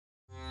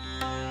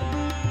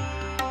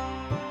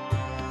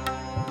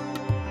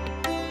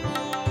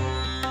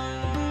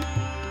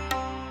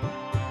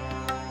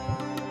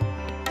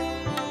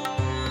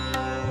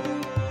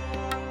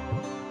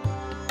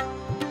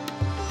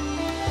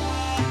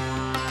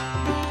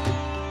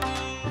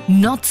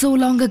Not so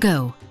long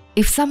ago,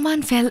 if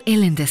someone fell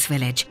ill in this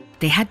village,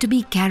 they had to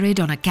be carried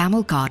on a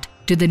camel cart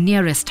to the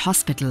nearest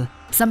hospital,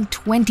 some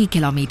 20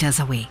 kilometers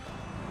away.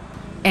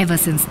 Ever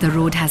since the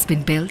road has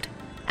been built,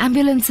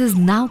 ambulances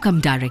now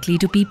come directly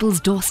to people's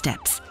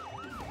doorsteps.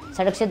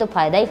 सड़क से तो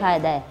फायदा ही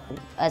फायदा है।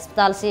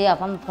 अस्पताल से अब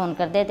हम फोन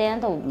कर देते हैं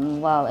तो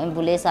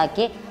एम्बुलेंस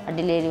आके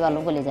डिलीवरी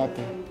वालों को ले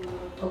जाती है।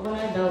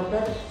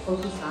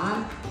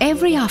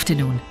 Every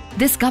afternoon,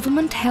 this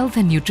government health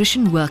and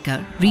nutrition worker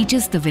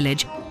reaches the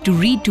village to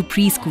read to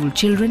preschool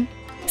children,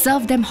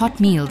 serve them hot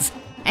meals,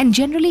 and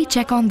generally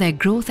check on their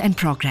growth and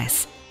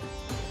progress.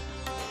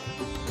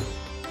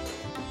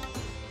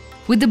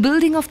 With the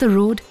building of the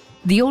road,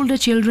 the older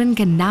children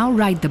can now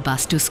ride the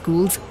bus to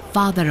schools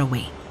farther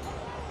away.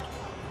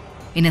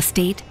 In a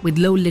state with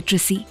low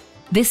literacy,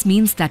 this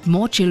means that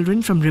more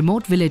children from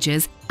remote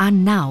villages are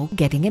now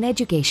getting an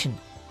education.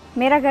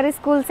 मेरा घर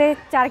school से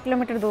 4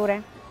 kilometre दूर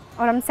है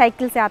और हम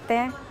cycle से आते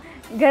हैं।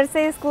 घर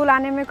से स्कूल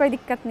आने में कोई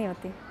दिक्कत नहीं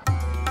होती।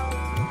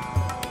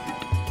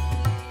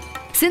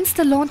 Since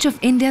the launch of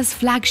India's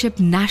flagship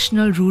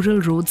National Rural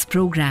Roads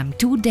program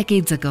 2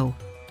 decades ago,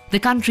 the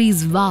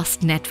country's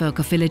vast network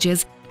of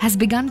villages has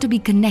begun to be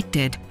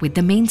connected with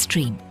the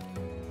mainstream.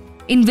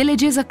 In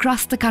villages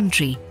across the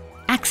country,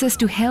 access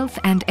to health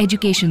and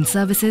education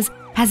services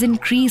has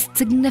increased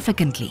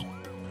significantly.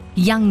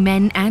 Young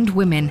men and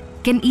women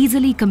can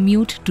easily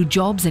commute to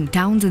jobs in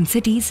towns and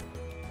cities,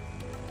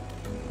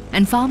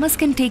 and farmers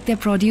can take their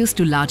produce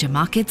to larger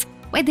markets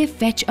where they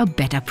fetch a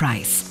better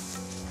price.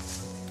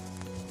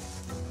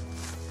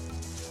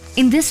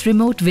 In this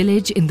remote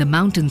village in the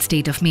mountain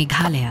state of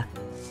Meghalaya,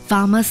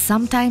 farmers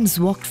sometimes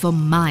walked for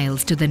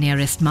miles to the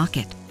nearest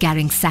market,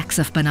 carrying sacks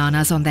of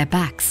bananas on their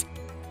backs.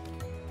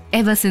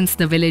 Ever since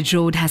the village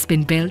road has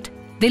been built,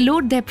 they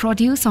load their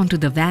produce onto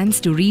the vans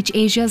to reach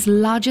Asia's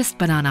largest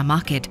banana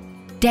market,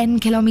 10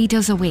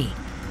 kilometers away.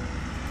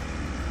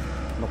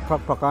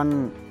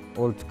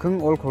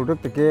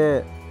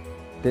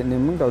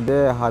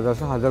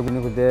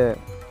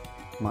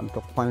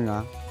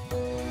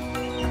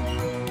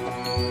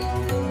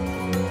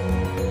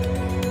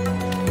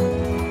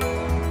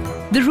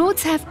 The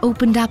roads have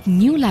opened up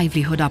new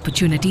livelihood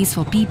opportunities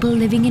for people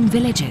living in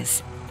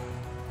villages.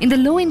 In the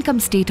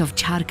low-income state of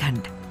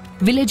Jharkhand,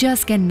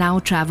 villagers can now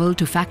travel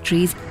to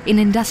factories in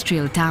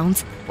industrial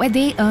towns where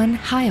they earn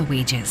higher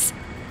wages.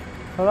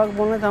 सड़क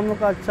बोलने से हम लोग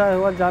का अच्छा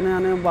हुआ, जाने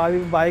आने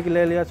में बाइक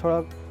ले लिया,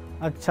 सड़क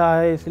अच्छा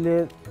है इसलिए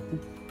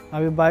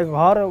अभी बाइक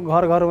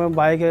घर में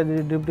बाइक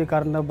है, ड्यूटी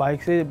करने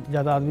बाइक से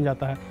ज़्यादा आदमी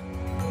जाता है।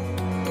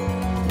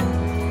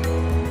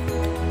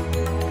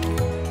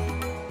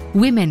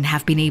 Women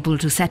have been able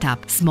to set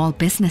up small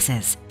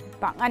businesses.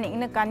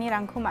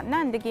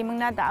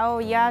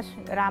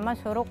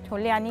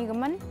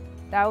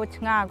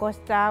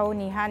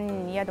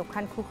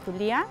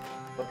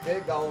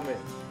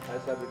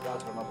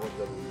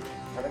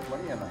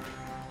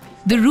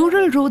 The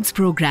Rural Roads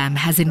program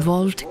has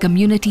involved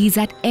communities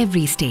at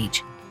every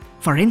stage.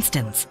 For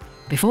instance,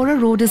 before a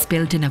road is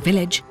built in a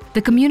village,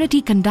 the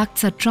community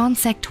conducts a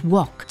transect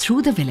walk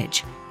through the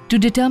village to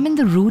determine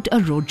the route a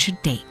road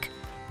should take.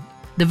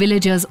 The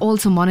villagers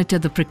also monitor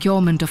the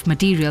procurement of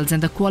materials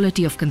and the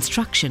quality of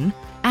construction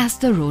as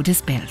the road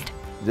is built.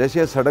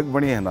 जैसे सड़क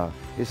बनी है ना,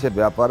 इससे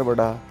व्यापार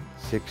बढ़ा,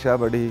 शिक्षा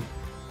बढ़ी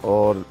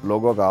और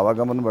लोगों का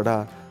आवागमन बढ़ा,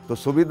 तो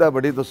सुविधा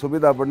बढ़ी, तो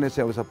सुविधा बढ़ने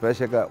से उस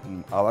पैसे का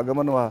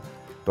आवागमन हुआ,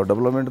 तो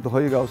डेवलपमेंट तो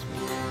होएगा उसमें।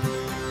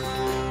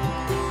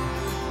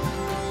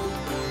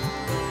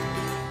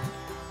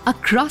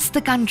 Across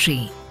the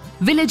country,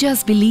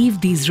 villagers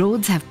believe these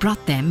roads have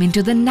brought them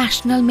into the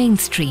national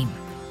mainstream,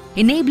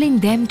 enabling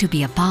them to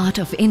be a part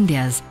of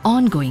India's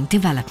ongoing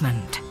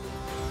development.